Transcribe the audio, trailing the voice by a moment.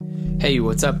Hey,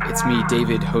 what's up? It's me,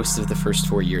 David, host of the First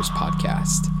 4 Years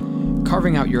podcast.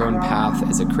 Carving out your own path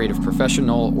as a creative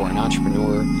professional or an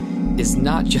entrepreneur is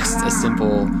not just a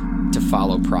simple to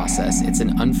follow process. It's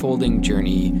an unfolding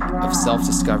journey of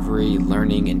self-discovery,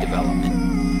 learning, and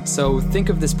development. So think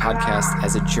of this podcast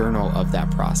as a journal of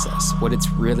that process, what it's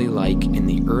really like in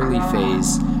the early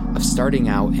phase of starting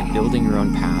out and building your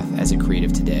own path as a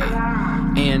creative today.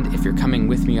 And if you're coming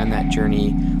with me on that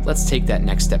journey, let's take that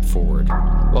next step forward.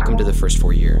 Welcome to the First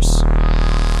 4 Years.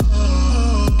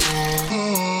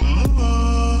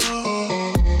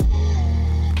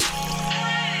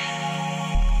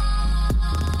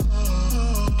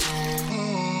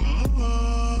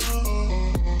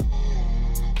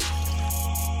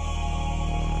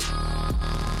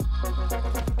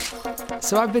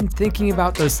 So I've been thinking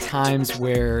about those times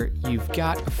where you've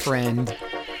got a friend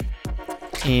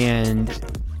and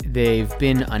they've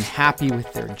been unhappy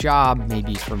with their job,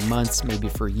 maybe for months, maybe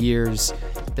for years.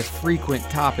 The frequent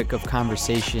topic of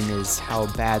conversation is how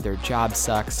bad their job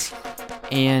sucks.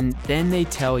 And then they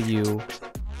tell you,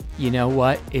 you know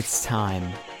what, it's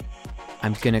time.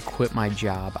 I'm going to quit my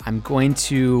job. I'm going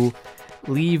to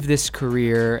leave this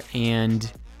career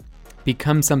and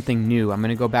become something new. I'm going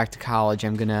to go back to college.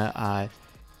 I'm going to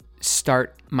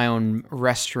start my own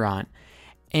restaurant.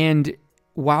 And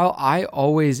while I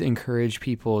always encourage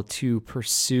people to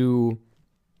pursue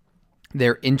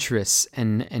their interests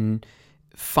and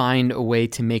find a way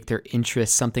to make their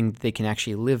interests something that they can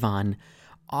actually live on,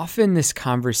 often this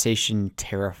conversation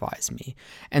terrifies me.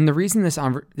 And the reason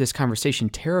this conversation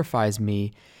terrifies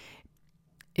me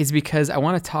is because I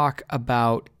want to talk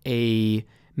about a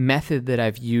method that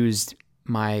I've used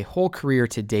my whole career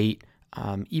to date,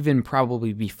 even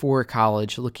probably before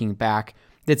college, looking back,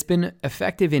 that's been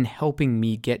effective in helping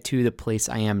me get to the place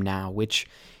I am now, which,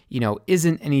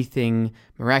 isn't anything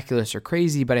miraculous or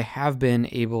crazy, but I have been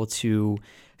able to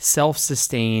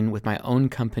self-sustain with my own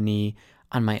company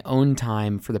on my own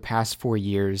time for the past 4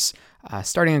 years,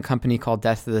 starting a company called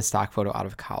Death of the Stock Photo out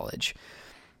of college.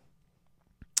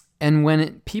 And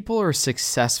when people are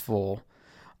successful,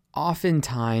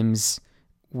 oftentimes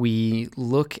we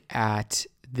look at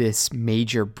this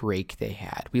major break they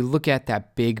had. We look at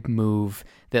that big move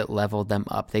that leveled them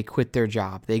up. They quit their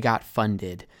job. They got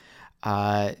funded.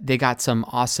 They got some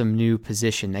awesome new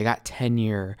position. They got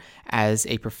tenure as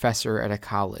a professor at a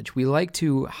college. We like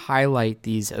to highlight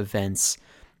these events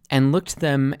and look to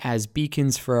them as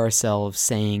beacons for ourselves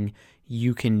saying,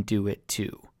 you can do it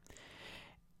too.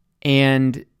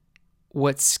 And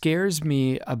what scares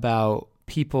me about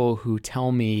people who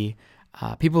tell me,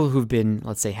 people who've been,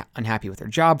 let's say, unhappy with their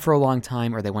job for a long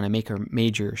time, or they want to make a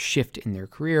major shift in their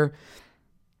career,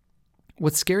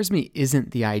 what scares me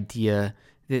isn't the idea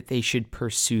that they should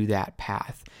pursue that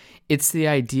path. It's the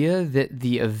idea that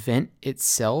the event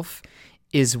itself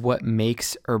is what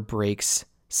makes or breaks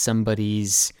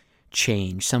somebody's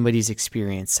change, somebody's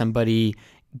experience, somebody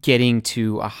getting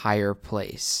to a higher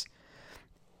place.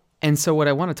 And so what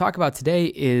I want to talk about today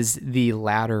is the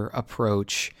latter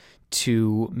approach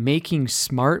to making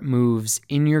smart moves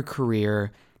in your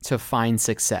career to find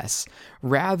success,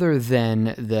 rather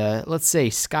than the, let's say,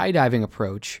 skydiving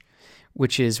approach,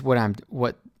 which is what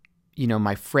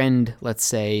my friend, let's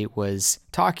say, was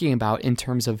talking about in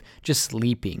terms of just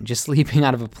leaping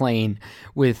out of a plane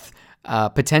with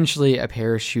potentially a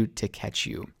parachute to catch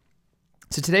you.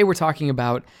 So today we're talking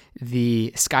about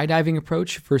the skydiving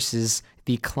approach versus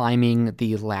the climbing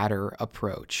the ladder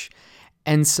approach.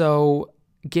 And so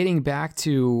getting back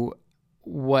to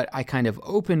what I kind of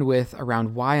opened with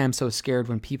around why I'm so scared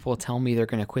when people tell me they're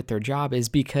going to quit their job is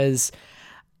because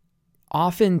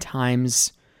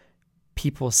oftentimes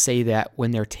people say that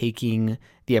when they're taking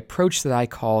the approach that I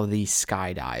call the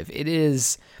skydive. It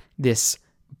is this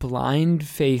blind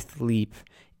faith leap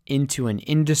into an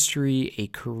industry, a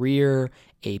career,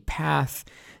 a path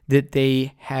that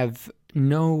they have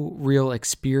no real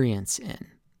experience in.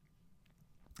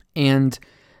 And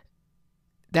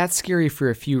that's scary for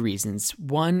a few reasons.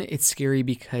 One, it's scary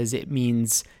because it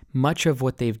means much of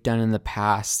what they've done in the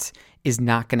past is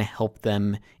not going to help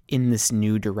them in this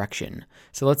new direction.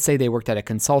 So let's say they worked at a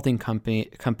consulting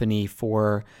company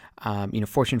for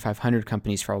Fortune 500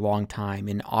 companies for a long time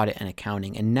in audit and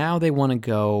accounting, and now they want to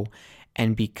go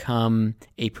and become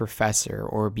a professor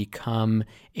or become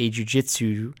a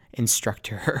jiu-jitsu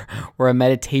instructor or a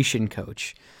meditation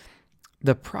coach.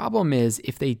 The problem is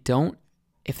if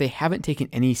they haven't taken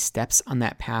any steps on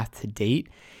that path to date,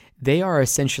 they are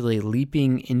essentially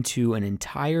leaping into an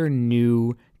entire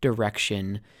new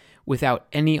direction without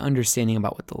any understanding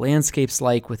about what the landscape's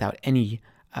like, without any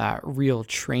real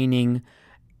training.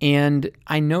 And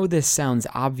I know this sounds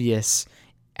obvious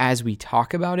as we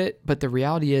talk about it, but the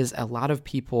reality is a lot of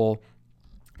people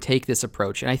take this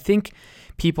approach. And I think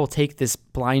people take this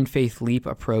blind faith leap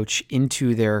approach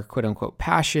into their quote unquote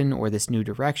passion or this new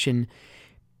direction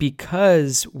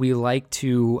because we like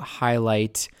to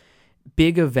highlight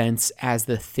big events as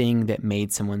the thing that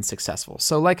made someone successful.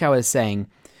 So like I was saying,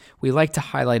 we like to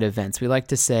highlight events. We like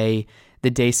to say the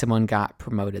day someone got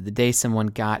promoted, the day someone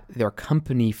got their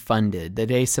company funded, the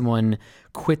day someone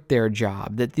quit their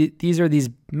job, that these are these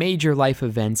major life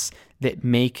events that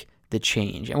make the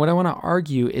change. And what I want to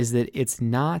argue is that it's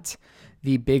not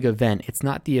the big event. It's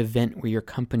not the event where your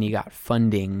company got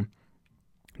funding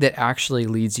that actually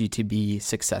leads you to be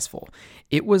successful.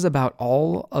 It was about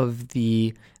all of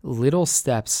the little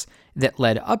steps that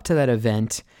led up to that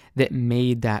event that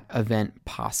made that event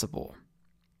possible.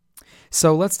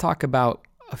 So let's talk about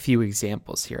a few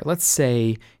examples here. Let's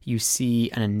say you see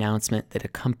an announcement that a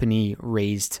company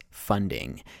raised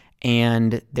funding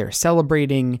and they're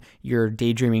celebrating. You're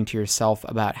daydreaming to yourself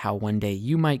about how one day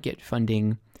you might get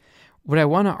funding. What I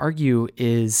want to argue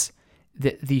is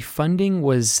that the funding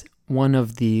was one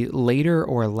of the later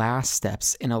or last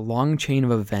steps in a long chain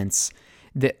of events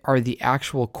that are the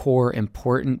actual core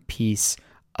important piece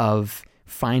of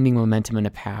finding momentum in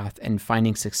a path and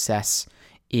finding success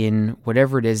in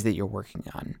whatever it is that you're working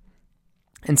on.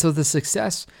 And so the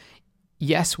success,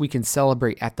 yes, we can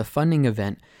celebrate at the funding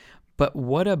event, but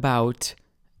what about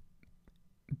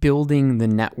building the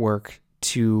network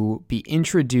to be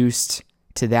introduced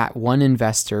to that one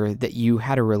investor that you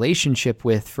had a relationship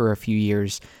with for a few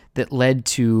years that led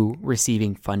to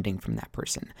receiving funding from that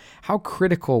person? How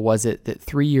critical was it that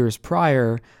 3 years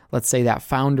prior, let's say that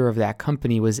founder of that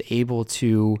company was able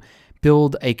to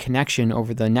build a connection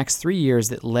over the next 3 years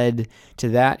that led to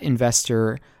that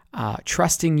investor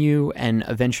trusting you and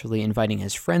eventually inviting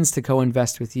his friends to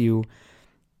co-invest with you?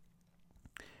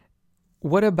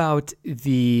 What about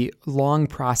the long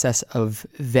process of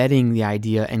vetting the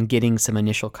idea and getting some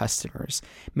initial customers?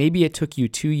 Maybe it took you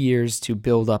 2 years to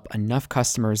build up enough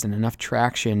customers and enough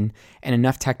traction and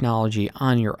enough technology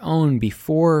on your own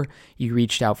before you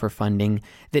reached out for funding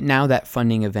that now that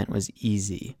funding event was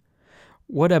easy.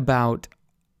 What about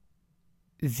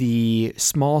the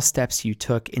small steps you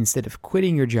took instead of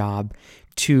quitting your job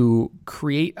to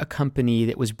create a company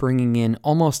that was bringing in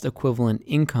almost equivalent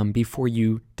income before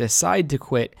you decide to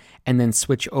quit and then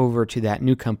switch over to that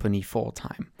new company full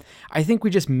time? I think we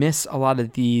just miss a lot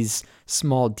of these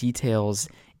small details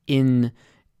in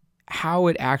how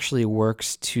it actually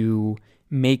works to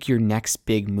make your next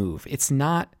big move. It's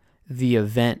not the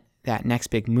event, that next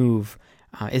big move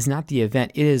is not the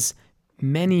event. It is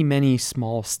many, many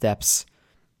small steps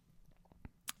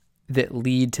that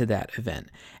lead to that event.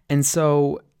 And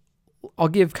so I'll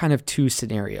give kind of two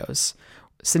scenarios.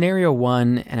 Scenario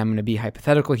one, and I'm going to be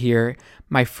hypothetical here,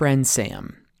 my friend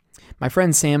Sam. My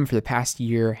friend Sam for the past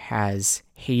year has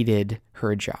hated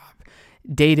her job.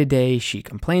 Day to day, she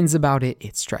complains about it.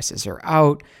 It stresses her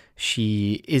out.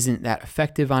 She isn't that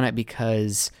effective on it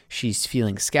because she's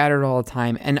feeling scattered all the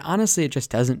time. And honestly, it just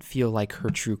doesn't feel like her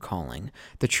true calling.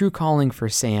 The true calling for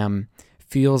Sam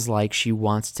feels like she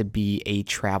wants to be a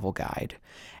travel guide.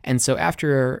 And so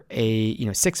after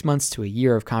 6 months to a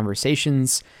year of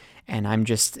conversations, and I'm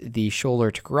just the shoulder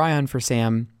to cry on for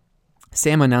Sam,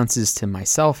 Sam announces to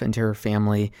myself and to her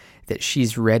family that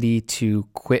she's ready to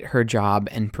quit her job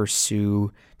and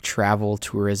pursue travel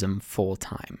tourism full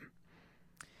time.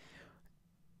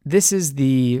 This is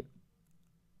the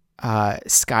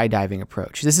skydiving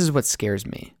approach. This is what scares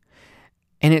me.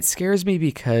 And it scares me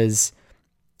because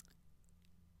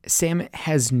Sam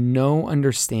has no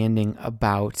understanding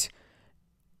about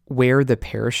where the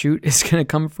parachute is going to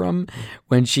come from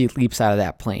when she leaps out of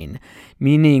that plane.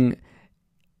 Meaning,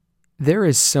 there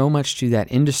is so much to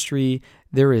that industry.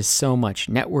 There is so much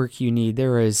network you need.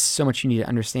 There is so much you need to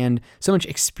understand, so much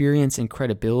experience and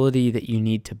credibility that you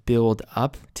need to build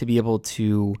up to be able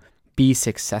to be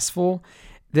successful,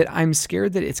 that I'm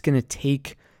scared that it's going to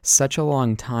take such a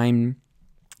long time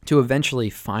to eventually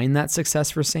find that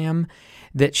success for Sam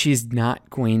that she's not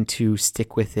going to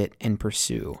stick with it and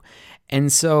pursue.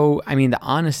 And so, the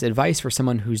honest advice for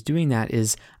someone who's doing that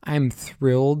is, I'm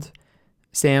thrilled,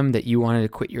 Sam, that you wanted to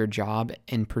quit your job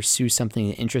and pursue something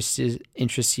that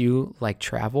interests you, like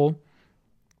travel.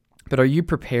 But are you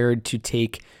prepared to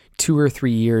take 2 or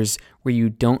 3 years where you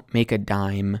don't make a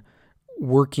dime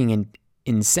working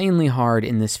insanely hard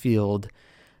in this field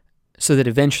so that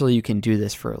eventually you can do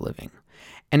this for a living?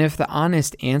 And if the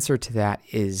honest answer to that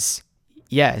is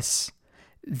yes,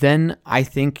 then I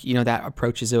think, that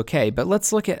approach is okay. But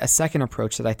let's look at a second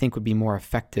approach that I think would be more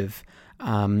effective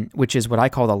which is what I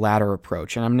call the ladder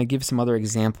approach. And I'm going to give some other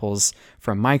examples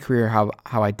from my career, how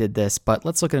I did this. But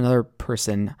let's look at another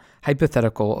person,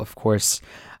 hypothetical, of course,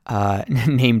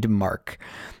 named Mark.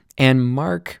 And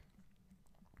Mark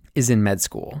is in med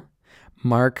school.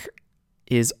 Mark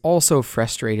is also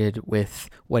frustrated with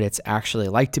what it's actually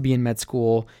like to be in med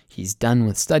school. He's done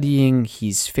with studying.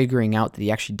 He's figuring out that he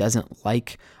actually doesn't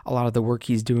like a lot of the work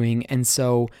he's doing. And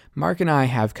so Mark and I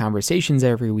have conversations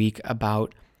every week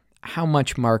about how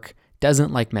much Mark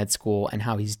doesn't like med school and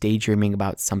how he's daydreaming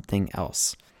about something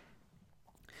else.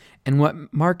 And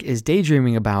what Mark is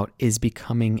daydreaming about is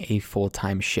becoming a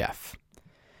full-time chef.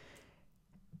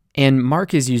 And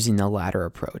Mark is using the ladder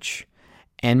approach.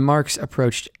 And Mark's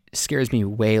approach scares me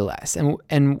way less.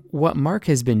 And what Mark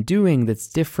has been doing that's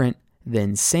different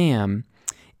than Sam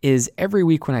is every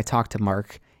week when I talk to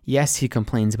Mark, yes, he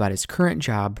complains about his current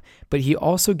job, but he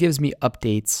also gives me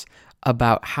updates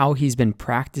about how he's been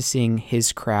practicing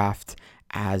his craft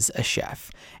as a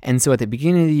chef. And so at the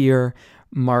beginning of the year,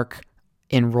 Mark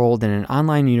enrolled in an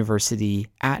online university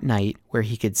at night where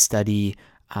he could study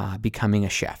becoming a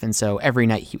chef. And so every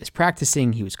night he was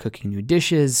practicing, he was cooking new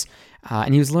dishes,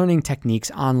 and he was learning techniques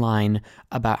online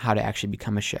about how to actually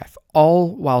become a chef,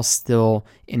 all while still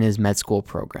in his med school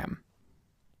program.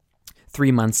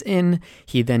 3 months in,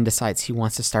 he then decides he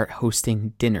wants to start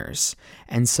hosting dinners.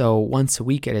 And so once a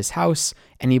week at his house,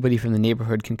 anybody from the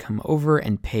neighborhood can come over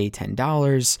and pay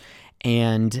 $10,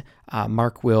 and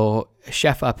Mark will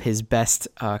chef up his best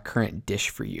current dish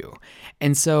for you.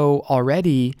 And so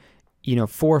already, 4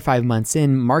 or 5 months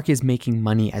in, Mark is making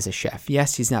money as a chef.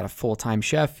 Yes, he's not a full-time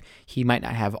chef. He might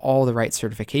not have all the right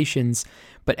certifications,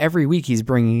 but every week he's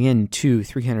bringing in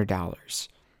 $200-$300.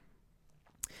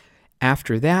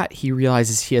 After that, he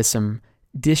realizes he has some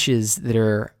dishes that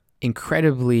are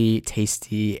incredibly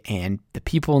tasty and the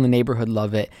people in the neighborhood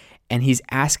love it. And he's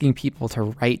asking people to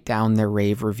write down their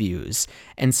rave reviews.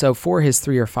 And so for his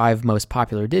 3 or 5 most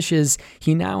popular dishes,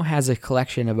 he now has a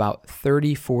collection of about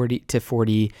 40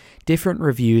 different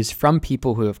reviews from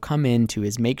people who have come into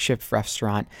his makeshift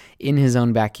restaurant in his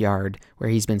own backyard where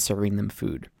he's been serving them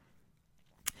food.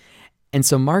 And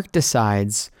so Mark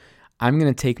decides, I'm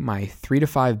going to take my 3 to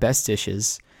 5 best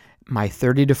dishes, my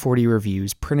 30 to 40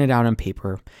 reviews, print it out on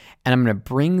paper, and I'm going to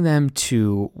bring them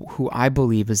to who I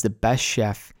believe is the best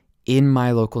chef in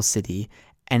my local city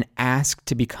and ask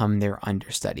to become their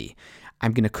understudy.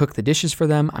 I'm going to cook the dishes for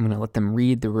them. I'm going to let them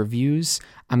read the reviews.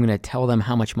 I'm going to tell them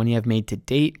how much money I've made to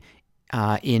date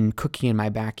in cooking in my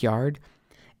backyard.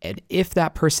 And if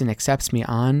that person accepts me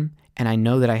on, and I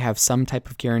know that I have some type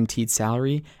of guaranteed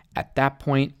salary, at that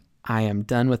point, I am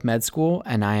done with med school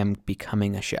and I am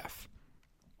becoming a chef.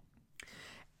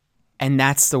 And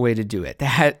that's the way to do it.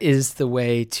 That is the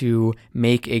way to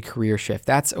make a career shift.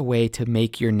 That's a way to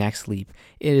make your next leap.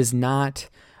 It is not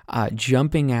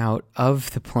jumping out of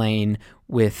the plane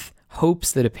with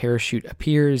hopes that a parachute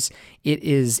appears. It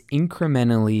is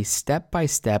incrementally, step by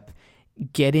step,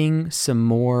 getting some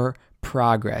more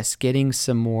progress, getting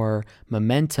some more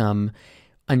momentum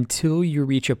until you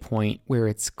reach a point where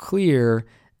it's clear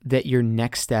that your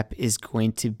next step is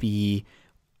going to be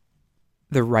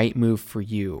the right move for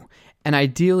you. And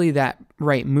ideally, that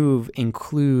right move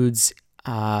includes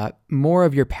more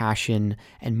of your passion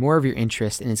and more of your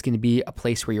interest, and it's going to be a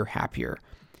place where you're happier.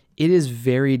 It is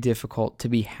very difficult to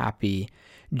be happy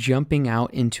jumping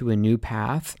out into a new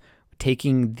path,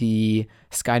 taking the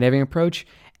skydiving approach,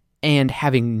 and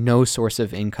having no source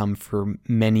of income for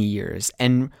many years.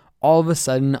 And all of a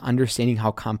sudden, understanding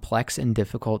how complex and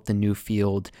difficult the new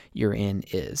field you're in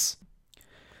is.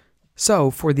 So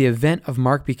for the event of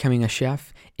Mark becoming a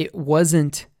chef, it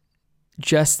wasn't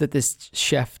just that this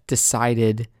chef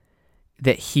decided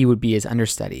that he would be his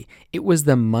understudy. It was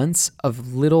the months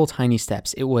of little tiny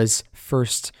steps. It was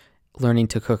first learning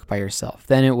to cook by yourself.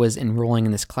 Then it was enrolling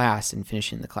in this class and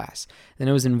finishing the class. Then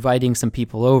it was inviting some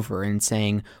people over and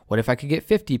saying, what if I could get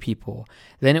 50 people?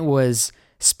 Then it was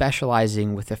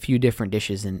specializing with a few different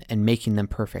dishes and making them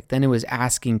perfect. Then it was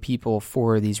asking people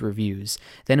for these reviews.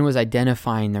 Then it was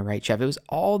identifying the right chef. It was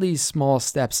all these small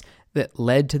steps that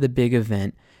led to the big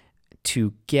event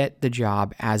to get the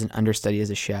job as an understudy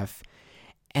as a chef.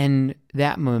 And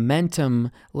that momentum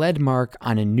led Mark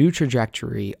on a new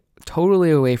trajectory,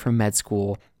 totally away from med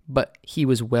school, but he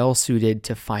was well suited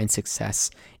to find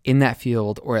success in that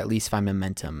field, or at least find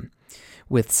momentum.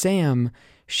 With Sam,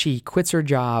 she quits her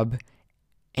job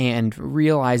and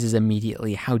realizes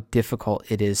immediately how difficult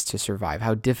it is to survive,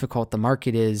 how difficult the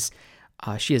market is.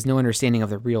 She has no understanding of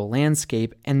the real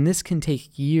landscape, and this can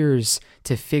take years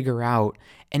to figure out,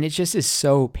 and it just is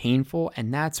so painful,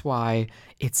 and that's why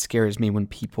it scares me when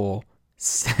people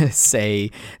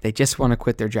say they just want to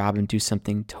quit their job and do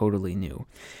something totally new.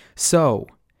 So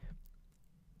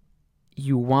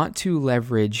you want to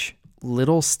leverage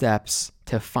little steps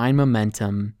to find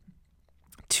momentum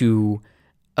to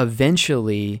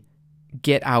eventually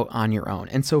get out on your own.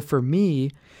 And so for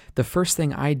me, the first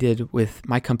thing I did with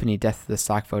my company, Death of the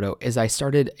Stock Photo, is I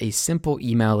started a simple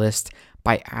email list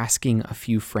by asking a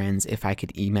few friends if I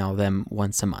could email them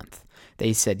once a month.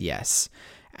 They said yes.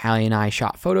 Allie and I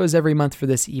shot photos every month for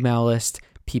this email list.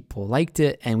 People liked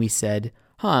it, and we said,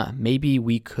 maybe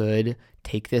we could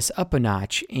take this up a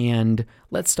notch and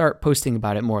let's start posting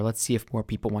about it more. Let's see if more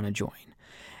people want to join.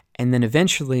 And then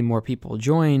eventually more people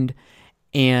joined,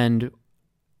 and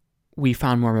we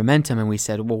found more momentum, and we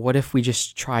said, well, what if we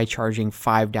just try charging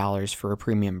 $5 for a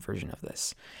premium version of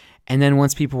this? And then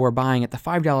once people were buying at the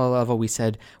 $5 level, we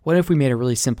said, what if we made a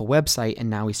really simple website and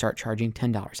now we start charging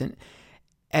 $10? And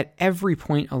at every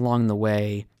point along the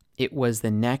way, it was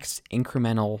the next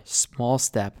incremental small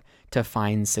step to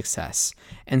find success.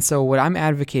 And so what I'm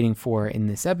advocating for in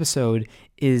this episode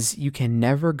is you can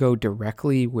never go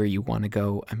directly where you want to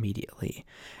go immediately.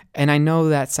 And I know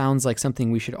that sounds like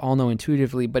something we should all know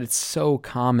intuitively, but it's so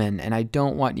common, and I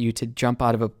don't want you to jump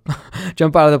out of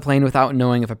the plane without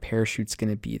knowing if a parachute's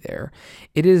going to be there.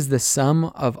 It is the sum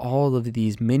of all of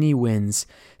these mini wins,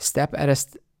 step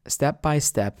by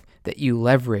step, that you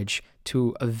leverage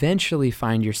to eventually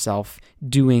find yourself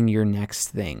doing your next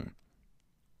thing.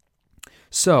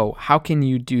 So, how can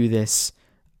you do this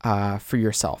for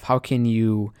yourself? How can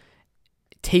you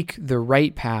take the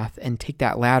right path and take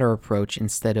that ladder approach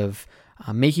instead of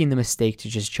making the mistake to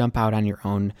just jump out on your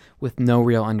own with no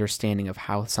real understanding of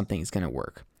how something is going to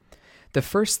work? The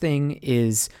first thing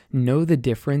is know the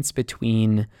difference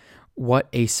between what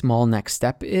a small next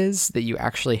step is that you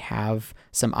actually have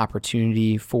some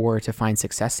opportunity for to find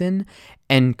success in,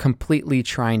 and completely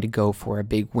trying to go for a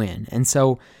big win. And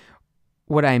so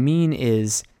what I mean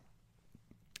is,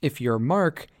 if you're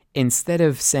Mark, instead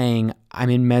of saying, I'm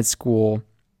in med school,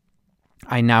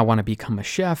 I now want to become a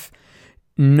chef,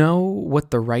 know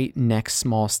what the right next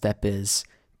small step is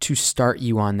to start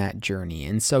you on that journey.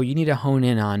 And so you need to hone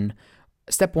in on,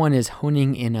 step one is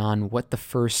honing in on what the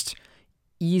first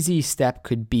easy step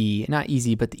could be, not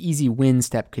easy, but the easy win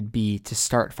step could be to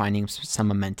start finding some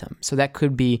momentum. So that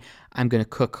could be, I'm going to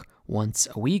cook once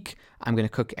a week, I'm going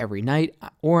to cook every night,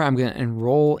 or I'm going to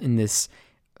enroll in this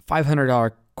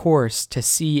 $500 course to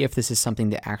see if this is something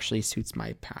that actually suits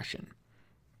my passion.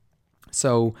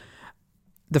 So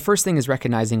the first thing is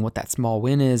recognizing what that small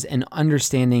win is and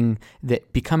understanding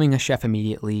that becoming a chef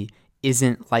immediately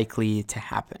isn't likely to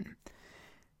happen.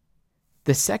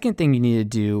 The second thing you need to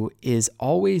do is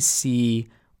always see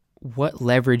what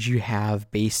leverage you have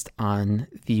based on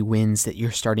the wins that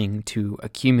you're starting to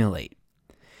accumulate.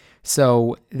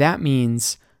 So that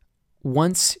means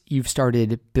once you've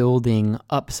started building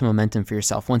up some momentum for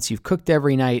yourself, once you've cooked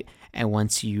every night and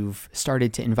once you've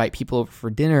started to invite people over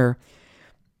for dinner,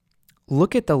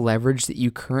 look at the leverage that you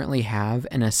currently have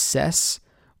and assess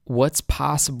what's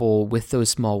possible with those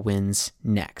small wins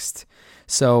next.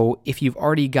 So if you've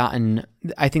already gotten,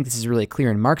 I think this is really clear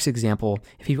in Mark's example,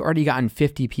 if you've already gotten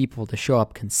 50 people to show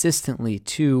up consistently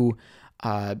to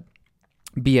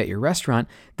be at your restaurant,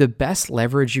 the best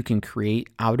leverage you can create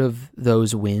out of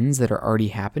those wins that are already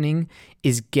happening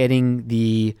is getting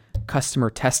the customer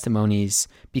testimonies,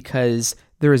 because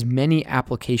there is many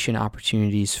application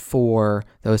opportunities for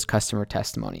those customer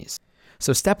testimonies.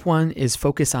 So step one is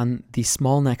focus on the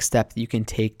small next step that you can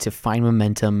take to find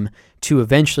momentum to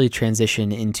eventually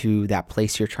transition into that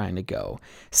place you're trying to go.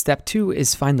 Step two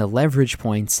is find the leverage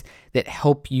points that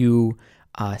help you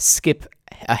skip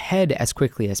ahead as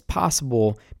quickly as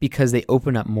possible because they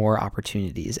open up more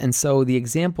opportunities. And so the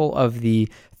example of the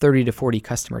 30 to 40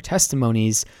 customer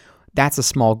testimonies, that's a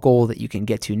small goal that you can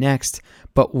get to next.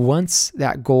 But once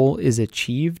that goal is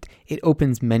achieved, it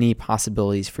opens many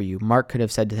possibilities for you. Mark could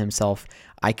have said to himself,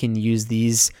 I can use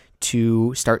these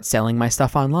to start selling my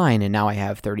stuff online, and now I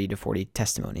have 30 to 40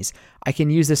 testimonies. I can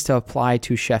use this to apply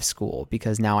to chef school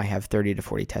because now I have 30 to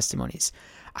 40 testimonies.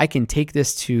 I can take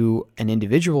this to an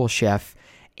individual chef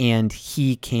and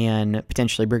he can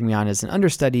potentially bring me on as an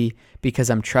understudy because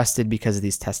I'm trusted because of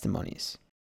these testimonies.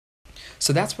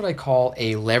 So that's what I call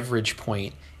a leverage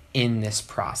point in this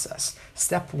process.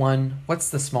 Step one, what's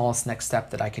the smallest next step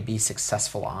that I could be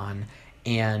successful on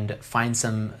and find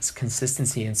some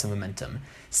consistency and some momentum?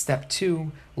 Step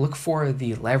two, look for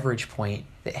the leverage point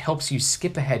that helps you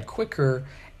skip ahead quicker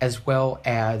as well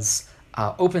as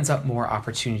opens up more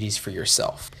opportunities for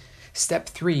yourself. Step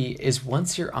three is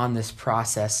once you're on this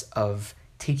process of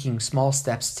taking small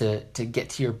steps to get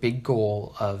to your big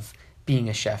goal of being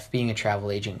a chef, being a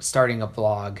travel agent, starting a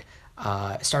blog,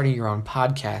 starting your own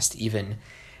podcast even,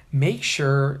 make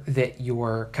sure that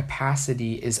your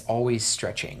capacity is always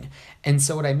stretching. And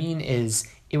so what I mean is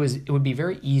it would be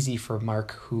very easy for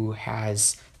Mark, who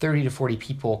has 30 to 40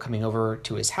 people coming over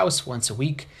to his house once a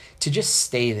week, to just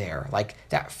stay there. Like,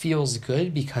 that feels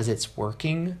good because it's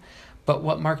working. But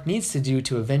what Mark needs to do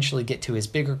to eventually get to his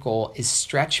bigger goal is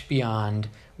stretch beyond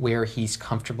where he's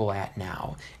comfortable at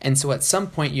now. And so at some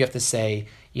point you have to say,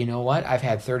 you know what, I've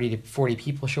had 30 to 40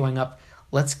 people showing up.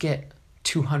 Let's get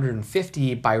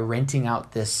 250 by renting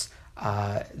out this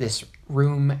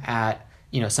room at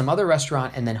some other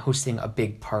restaurant and then hosting a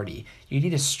big party. You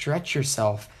need to stretch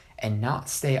yourself and not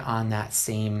stay on that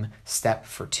same step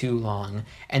for too long.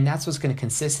 And that's what's going to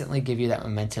consistently give you that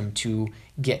momentum to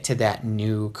get to that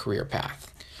new career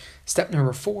path. Step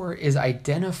number 4 is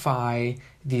identify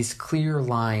these clear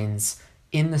lines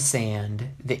in the sand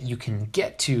that you can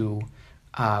get to,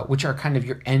 which are kind of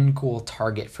your end goal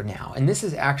target for now. And this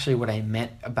is actually what I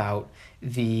meant about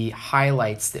the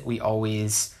highlights that we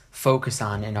always focus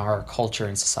on in our culture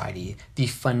and society, the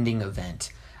funding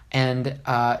event. And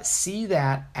see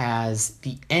that as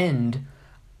the end,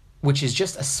 which is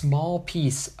just a small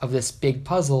piece of this big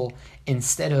puzzle,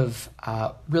 instead of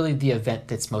really the event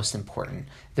that's most important.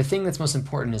 The thing that's most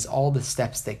important is all the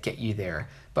steps that get you there.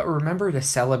 But remember to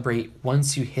celebrate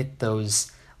once you hit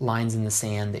those lines in the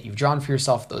sand that you've drawn for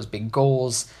yourself, those big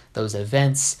goals, those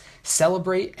events.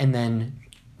 Celebrate and then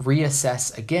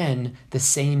reassess again the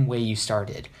same way you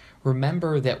started.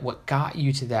 Remember that what got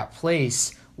you to that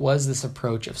place was this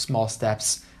approach of small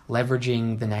steps,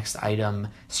 leveraging the next item,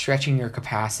 stretching your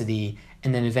capacity,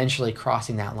 and then eventually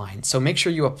crossing that line. So make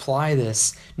sure you apply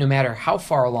this no matter how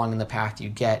far along in the path you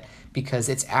get, because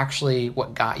it's actually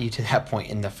what got you to that point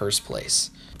in the first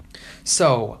place.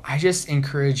 So I just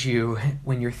encourage you,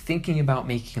 when you're thinking about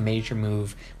making a major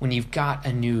move, when you've got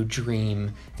a new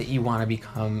dream that you want to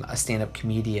become a stand-up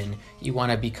comedian, you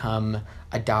want to become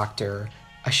a doctor,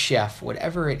 a chef,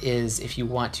 whatever it is, if you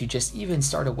want to just even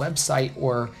start a website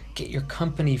or get your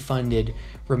company funded,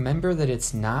 remember that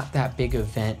it's not that big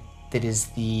event that is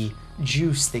the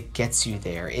juice that gets you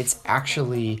there. It's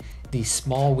actually the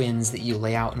small wins that you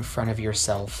lay out in front of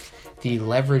yourself, the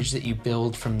leverage that you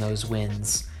build from those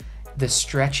wins, the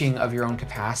stretching of your own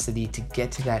capacity to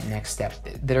get to that next step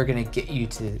that are going to get you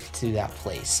to that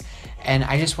place. And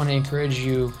I just want to encourage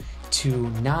you to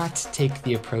not take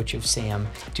the approach of Sam.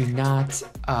 Do not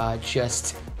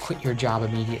just quit your job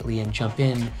immediately and jump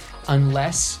in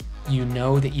unless you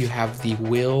know that you have the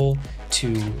will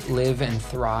to live and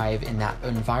thrive in that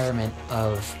environment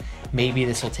of maybe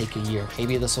this will take a year,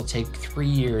 maybe this will take 3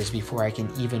 years before I can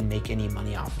even make any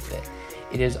money off of it.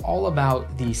 It is all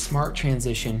about the smart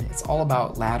transition. It's all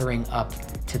about laddering up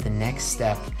to the next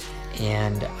step.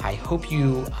 And I hope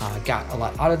you got a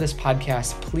lot out of this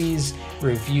podcast. Please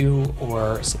review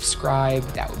or subscribe.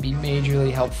 That would be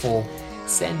majorly helpful.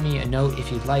 Send me a note if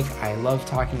you'd like. I love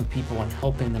talking to people and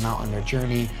helping them out on their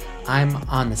journey. I'm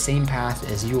on the same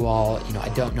path as you all. I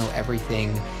don't know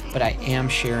everything, but I am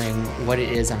sharing what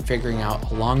it is I'm figuring out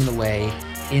along the way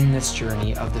in this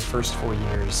journey of the first 4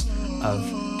 years of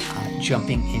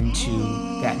jumping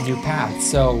into that new path.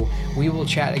 So we will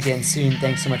chat again soon.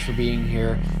 Thanks so much for being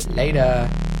here. Later.